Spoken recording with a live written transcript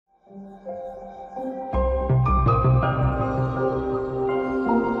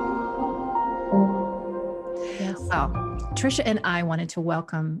Tricia and I wanted to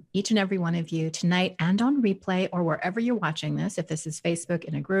welcome each and every one of you tonight and on replay or wherever you're watching this. If this is Facebook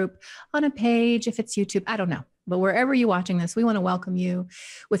in a group, on a page, if it's YouTube, I don't know. But wherever you're watching this, we want to welcome you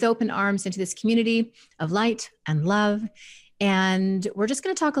with open arms into this community of light and love. And we're just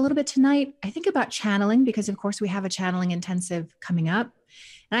going to talk a little bit tonight, I think, about channeling, because of course we have a channeling intensive coming up.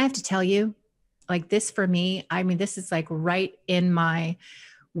 And I have to tell you, like this for me, I mean, this is like right in my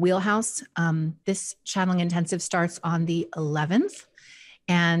wheelhouse. This channeling intensive starts on the 11th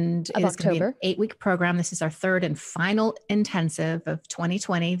and of it's going to be October. an 8-week program. This is our third and final intensive of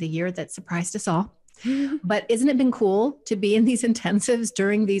 2020, the year that surprised us all. But isn't it been cool to be in these intensives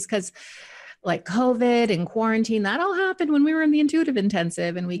during these, because like COVID and quarantine, that all happened when we were in the intuitive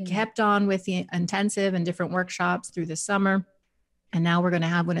intensive, and we kept on with the intensive and different workshops through the summer. And now we're going to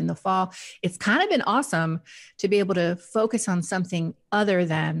have one in the fall. It's kind of been awesome to be able to focus on something other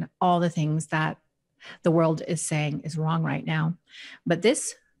than all the things that the world is saying is wrong right now. But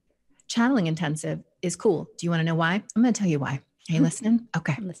this channeling intensive is cool. Do you want to know why? I'm going to tell you why. Are you listening?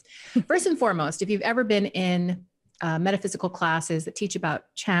 Okay. First and foremost, if you've ever been in metaphysical classes that teach about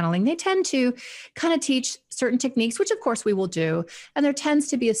channeling, they tend to kind of teach certain techniques, which of course we will do. And there tends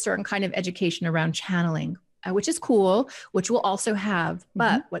to be a certain kind of education around channeling, which is cool, which we'll also have.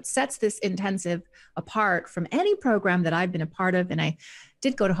 But what sets this intensive apart from any program that I've been a part of, and I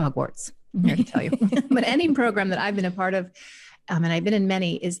did go to Hogwarts, I'm here to tell you, but any program that I've been a part of, and I've been in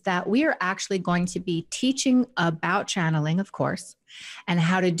many, is that we are actually going to be teaching about channeling, of course, and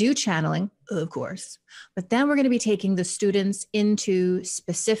how to do channeling, of course. But then we're going to be taking the students into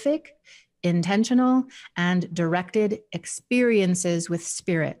specific, intentional, and directed experiences with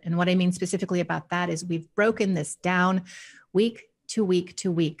spirit. And what I mean specifically about that is we've broken this down week to week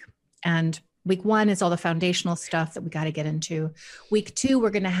to week. And week 1 is all the foundational stuff that we got to get into. Week 2, we're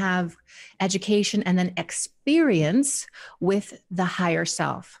going to have education and then experience with the higher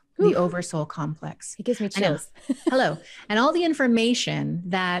self, the oversoul complex. It gives me chills. Hello. And all the information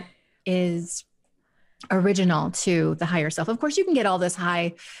that is original to the higher self. Of course, you can get all this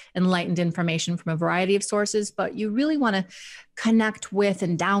high enlightened information from a variety of sources, but you really want to connect with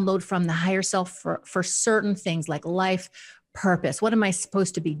and download from the higher self for certain things like life purpose. What am I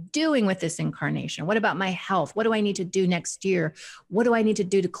supposed to be doing with this incarnation? What about my health? What do I need to do next year? What do I need to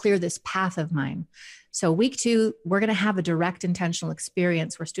do to clear this path of mine? So week 2, we're going to have a direct intentional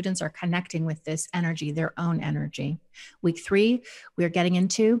experience where students are connecting with this energy, their own energy. Week 3, we're getting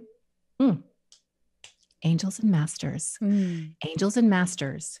into angels and masters. Angels and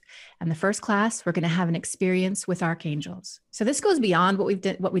masters. And the first class, we're going to have an experience with archangels. So this goes beyond what we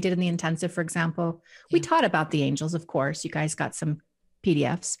did in the intensive. For example, we taught about the angels, of course. You guys got some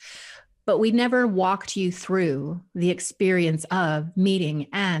PDFs, but we never walked you through the experience of meeting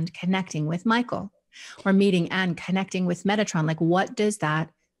and connecting with Michael, or meeting and connecting with Metatron. Like, what does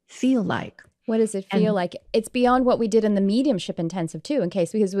that feel like? What does it feel like? It's beyond what we did in the mediumship intensive too,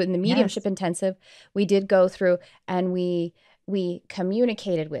 because in the mediumship intensive, we did go through and we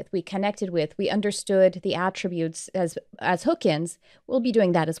communicated with, we connected with, we understood the attributes as hook-ins. We'll be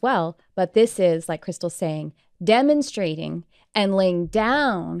doing that as well. But this is, like Crystal's saying, demonstrating and laying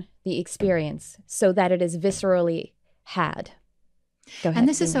down the experience so that it is viscerally had. Go ahead. And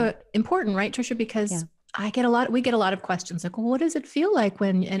this is so important, right, Tricia? Because we get a lot of questions like, well, what does it feel like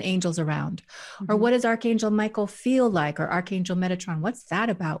when an angel's around? Or what does Archangel Michael feel like? Or Archangel Metatron? What's that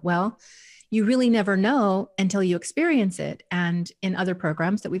about? Well, you really never know until you experience it. And in other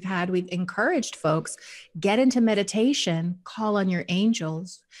programs that we've had, we've encouraged folks, get into meditation, call on your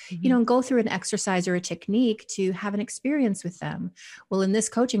angels, and go through an exercise or a technique to have an experience with them. Well, in this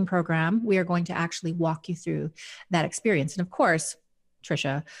coaching program, we are going to actually walk you through that experience. And of course,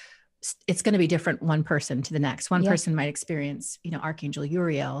 Tricia, it's going to be different one person to the next. One person might experience, Archangel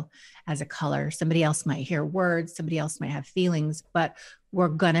Uriel as a color. Somebody else might hear words. Somebody else might have feelings, but we're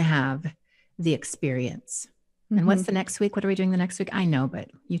going to have the experience. And what's the next week? What are we doing the next week? I know, but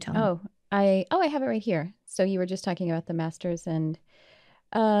you tell me. I have it right here. So you were just talking about the masters and,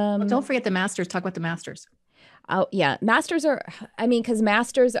 well, don't forget the masters. Talk about the masters. Oh yeah. Masters are, because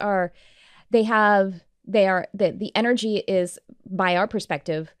masters are, the energy is, by our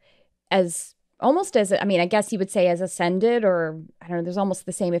perspective, as almost as, I guess you would say as ascended, or I don't know, there's almost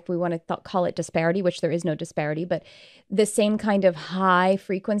the same if we want to call it disparity, which there is no disparity, but the same kind of high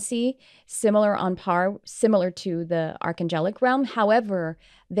frequency, similar to the archangelic realm. However,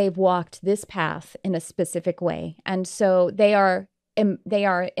 they've walked this path in a specific way. And so they are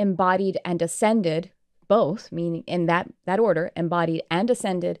embodied and ascended, both, meaning in that order, embodied and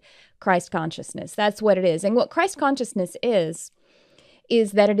ascended Christ consciousness. That's what it is. And what Christ consciousness is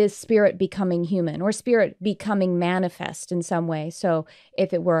is that it is spirit becoming human or spirit becoming manifest in some way. So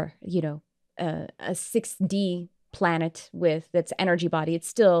if it were, a 6D planet with its energy body, it's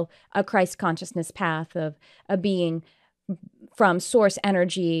still a Christ consciousness path of a being from source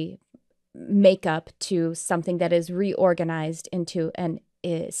energy makeup to something that is reorganized into an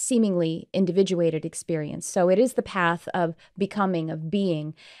seemingly individuated experience. So it is the path of becoming, of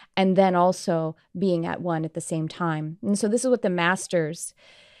being, and then also being at one at the same time. And so this is what the masters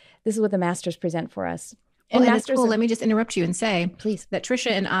present for us. And it's cool. Let me just interrupt you and say, please, that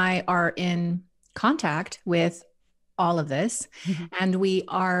Tricia and I are in contact with all of this. Mm-hmm. And we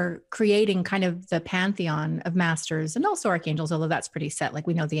are creating kind of the pantheon of masters and also archangels, although that's pretty set. Like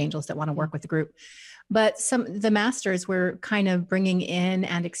we know the angels that want to work with the group, but the masters we're kind of bringing in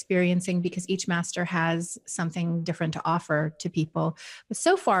and experiencing, because each master has something different to offer to people. But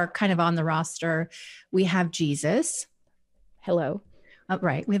so far, kind of on the roster, we have Jesus. Hello.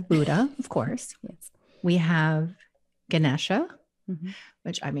 Right. We have Buddha, of course. Yes. We have Ganesha, mm-hmm.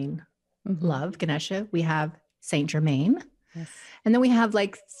 which I mean, mm-hmm. love Ganesha. We have Saint Germain. Yes. And then we have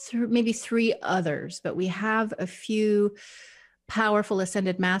like maybe 3 others, but we have a few powerful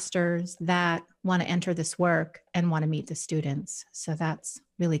ascended masters that want to enter this work and want to meet the students. So that's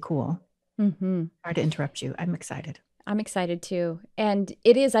really cool. Mm-hmm. Sorry to interrupt you. I'm excited. I'm excited too. And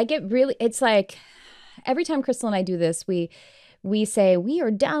it's like every time Crystal and I do this, we say we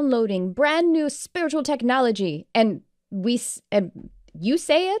are downloading brand new spiritual technology, and you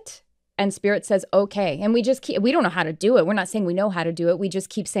say it and spirit says, okay. And we don't know how to do it. We're not saying we know how to do it. We just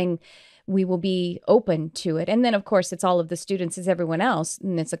keep saying we will be open to it. And then of course it's all of the students, it's everyone else,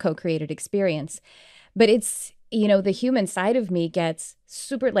 and it's a co-created experience. But it's, the human side of me gets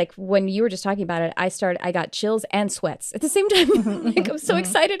super, like when you were just talking about it, I got chills and sweats at the same time. Like I'm so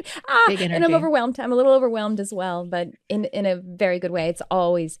excited. And I'm overwhelmed. I'm a little overwhelmed as well, but in a very good way. It's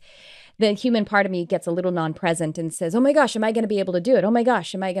always the human part of me gets a little non-present and says, oh my gosh, am I going to be able to do it? Oh my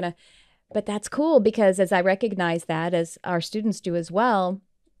gosh, am I going to? But that's cool, because as I recognize that, as our students do as well,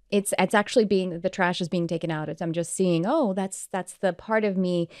 it's actually the trash is being taken out. I'm just seeing, that's the part of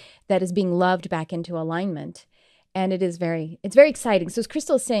me that is being loved back into alignment. And it's very exciting. So as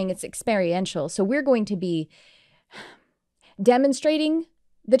Crystal is saying, it's experiential. So we're going to be demonstrating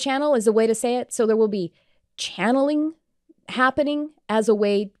the channel is a way to say it. So there will be channeling happening as a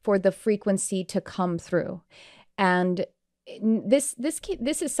way for the frequency to come through. And this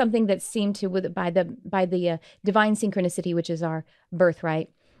is something that seemed to, by the divine synchronicity, which is our birthright,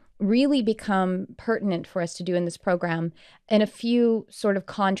 really become pertinent for us to do in this program. And a few sort of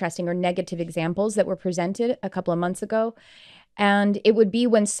contrasting or negative examples that were presented a couple of months ago. And it would be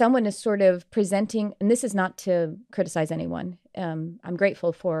when someone is sort of presenting, and this is not to criticize anyone. I'm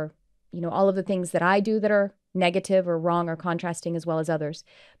grateful for, all of the things that I do that are negative or wrong or contrasting, as well as others.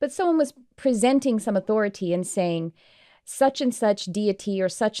 But someone was presenting some authority and saying, such and such deity or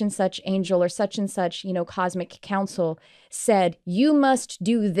such and such angel or such and such, cosmic council said, you must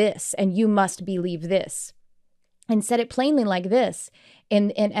do this and you must believe this, and said it plainly like this.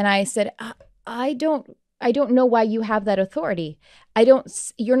 And I said, I don't know why you have that authority.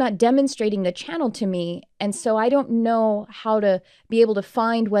 You're not demonstrating the channel to me. And so I don't know how to be able to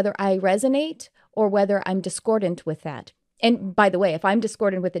find whether I resonate or whether I'm discordant with that. And by the way, if I'm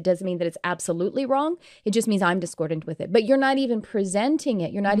discordant with it, doesn't mean that it's absolutely wrong. It just means I'm discordant with it. But you're not even presenting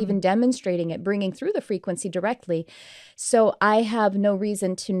it. You're not even demonstrating it, bringing through the frequency directly. So I have no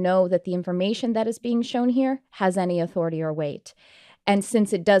reason to know that the information that is being shown here has any authority or weight. And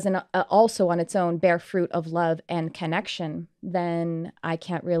since it doesn't also on its own bear fruit of love and connection, then I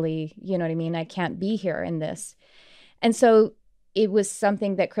can't really, I can't be here in this. And so it was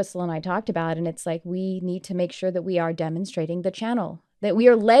something that Crystal and I talked about, and it's like we need to make sure that we are demonstrating the channel, that we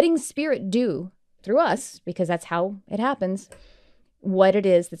are letting spirit do through us, because that's how it happens, what it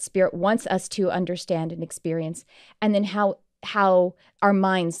is that spirit wants us to understand and experience, and then how our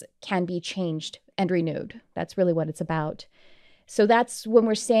minds can be changed and renewed. That's really what it's about. So that's when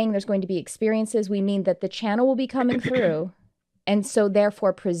we're saying there's going to be experiences, we mean that the channel will be coming through. And so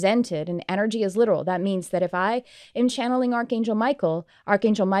therefore presented, and energy is literal. That means that if I am channeling Archangel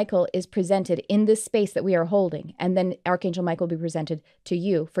Michael is presented in this space that we are holding. And then Archangel Michael will be presented to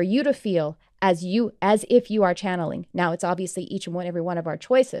you for you to feel as if you are channeling. Now it's obviously every one of our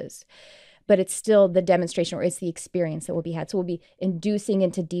choices, but it's still the demonstration, or it's the experience that will be had. So we'll be inducing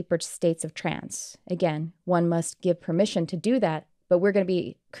into deeper states of trance. Again, one must give permission to do that, but we're going to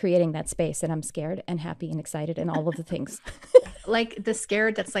be creating that space, and I'm scared and happy and excited and all of the things. Like the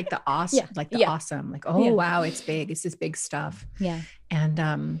scared, that's like the awesome, awesome, like, wow, it's big. It's this big stuff. Yeah. And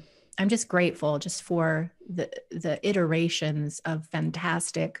I'm just grateful just for the iterations of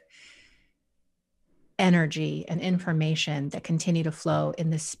fantastic energy and information that continue to flow in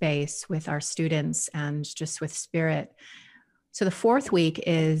this space with our students and just with spirit. So the fourth week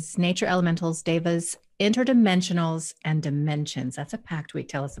is nature elementals, devas, interdimensionals, and dimensions. That's a packed week.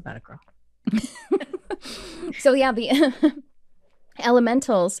 Tell us about it, girl. So yeah, the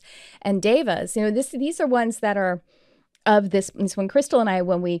elementals and devas, these are ones that are of this. When Crystal and I,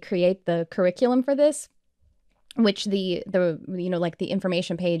 when we create the curriculum for this, which the like the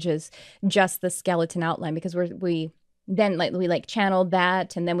information page is just the skeleton outline, because we channeled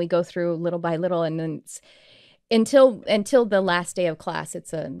that, and then we go through little by little, and then it's until the last day of class.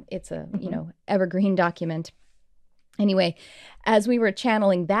 It's a evergreen document. Anyway, as we were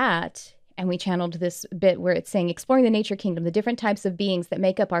channeling that, and we channeled this bit where it's saying exploring the nature kingdom, the different types of beings that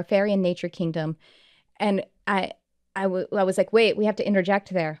make up our fairy and nature kingdom, and I was like, wait, we have to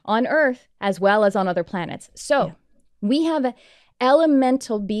interject there, on Earth as well as on other planets. So we have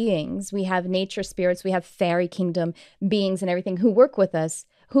elemental beings, we have nature spirits, we have fairy kingdom beings and everything who work with us,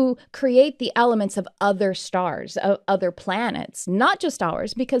 who create the elements of other stars, of other planets, not just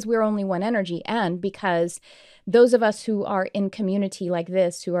ours, because we're only one energy, and because those of us who are in community like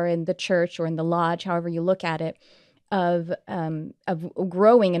this, who are in the church or in the lodge, however you look at it, of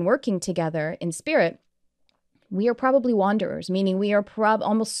growing and working together in spirit, we are probably wanderers, meaning we are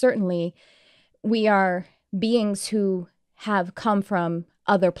almost certainly, we are beings who have come from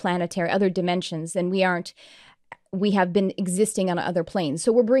other dimensions, and we have been existing on other planes.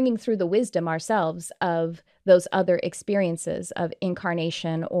 So we're bringing through the wisdom ourselves of those other experiences of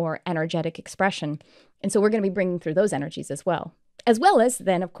incarnation or energetic expression. And so we're going to be bringing through those energies as well as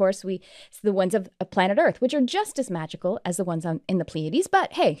then, of course, the ones of planet Earth, which are just as magical as the ones in the Pleiades.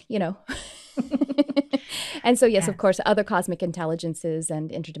 But hey, And so, yes, of course, other cosmic intelligences and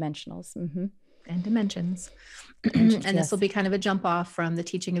interdimensionals. Mm-hmm. And dimensions. And this will be kind of a jump off from the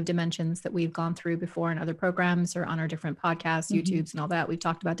teaching of dimensions that we've gone through before in other programs or on our different podcasts, YouTubes and all that. We've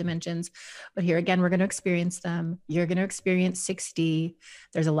talked about dimensions, but here again, we're going to experience them. You're going to experience 6D.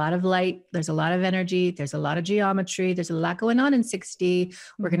 There's a lot of light. There's a lot of energy. There's a lot of geometry. There's a lot going on in 6D.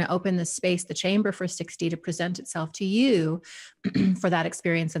 We're going to open the space, the chamber for 6D to present itself to you for that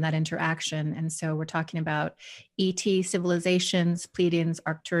experience and that interaction. And so we're talking about ET civilizations, Pleiadians,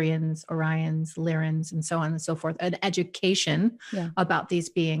 Arcturians, Orions, Lyrans, and so on and so forth, an education about these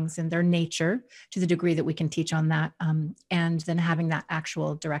beings and their nature to the degree that we can teach on that, and then having that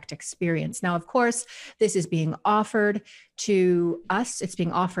actual direct experience. Now, of course, this is being offered to us. It's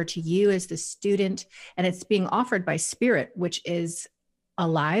being offered to you as the student, and it's being offered by Spirit, which is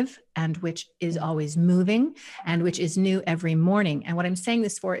alive and which is always moving and which is new every morning. And what I'm saying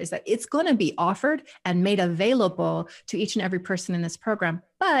this for is that it's going to be offered and made available to each and every person in this program.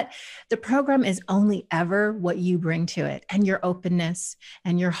 But the program is only ever what you bring to it, and your openness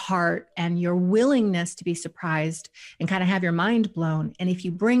and your heart and your willingness to be surprised and kind of have your mind blown. And if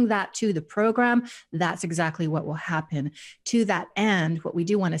you bring that to the program, that's exactly what will happen. To that end, what we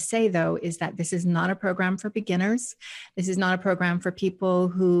do want to say, though, is that this is not a program for beginners. This is not a program for people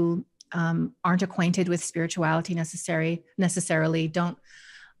who aren't acquainted with spirituality necessarily. Don't,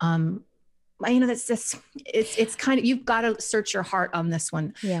 that's just, it's kind of, you've got to search your heart on this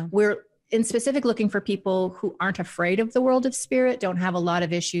one. Yeah. We're in specific looking for people who aren't afraid of the world of spirit, don't have a lot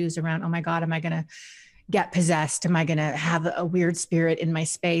of issues around, oh my God, am I going to get possessed? Am I going to have a weird spirit in my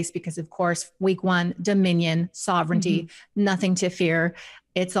space? Because of course, week one, dominion, sovereignty, nothing to fear.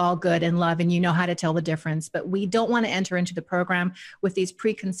 It's all good and love, and you know how to tell the difference. But we don't want to enter into the program with these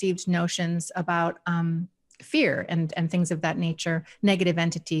preconceived notions about fear and things of that nature, negative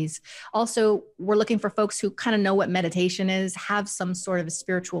entities. Also, we're looking for folks who kind of know what meditation is, have some sort of a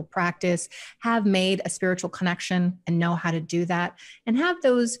spiritual practice, have made a spiritual connection and know how to do that, and have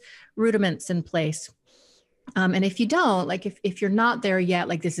those rudiments in place. And if you don't, like if you're not there yet,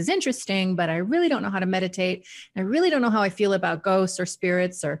 like this is interesting, but I really don't know how to meditate, I really don't know how I feel about ghosts or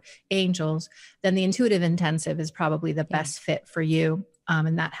spirits or angels, then the intuitive intensive is probably the best fit for you.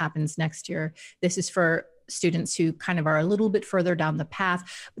 And that happens next year. This is for students who kind of are a little bit further down the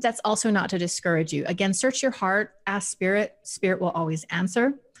path, but that's also not to discourage you. Again, search your heart, ask Spirit. Spirit will always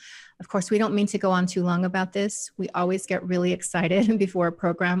answer. Of course, we don't mean to go on too long about this. We always get really excited before a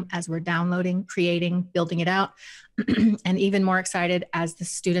program as we're downloading, creating, building it out, and even more excited as the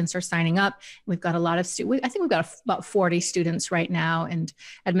students are signing up. We've got a lot of I think we've got about 40 students right now and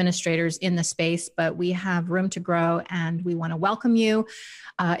administrators in the space, but we have room to grow, and we want to welcome you.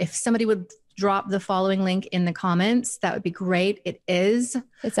 If somebody would drop the following link in the comments, that would be great. It's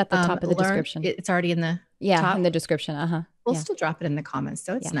at the top of the description. It's already in the top. In the description. we'll still drop it in the comments.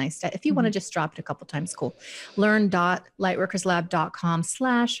 So it's nice to, if you want to just drop it a couple times, cool.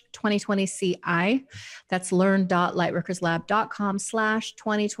 learn.lightworkerslab.com/2020CI. That's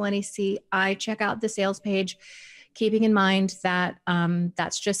learn.lightworkerslab.com/2020CI. Check out the sales page, keeping in mind that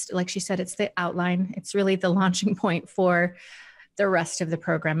that's just, like she said, it's the outline. It's really the launching point for the rest of the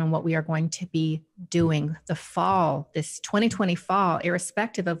program and what we are going to be doing the fall, this 2020 fall,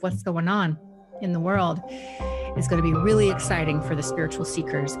 irrespective of what's going on in the world, is going to be really exciting for the spiritual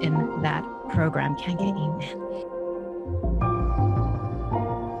seekers in that program. Can I get amen?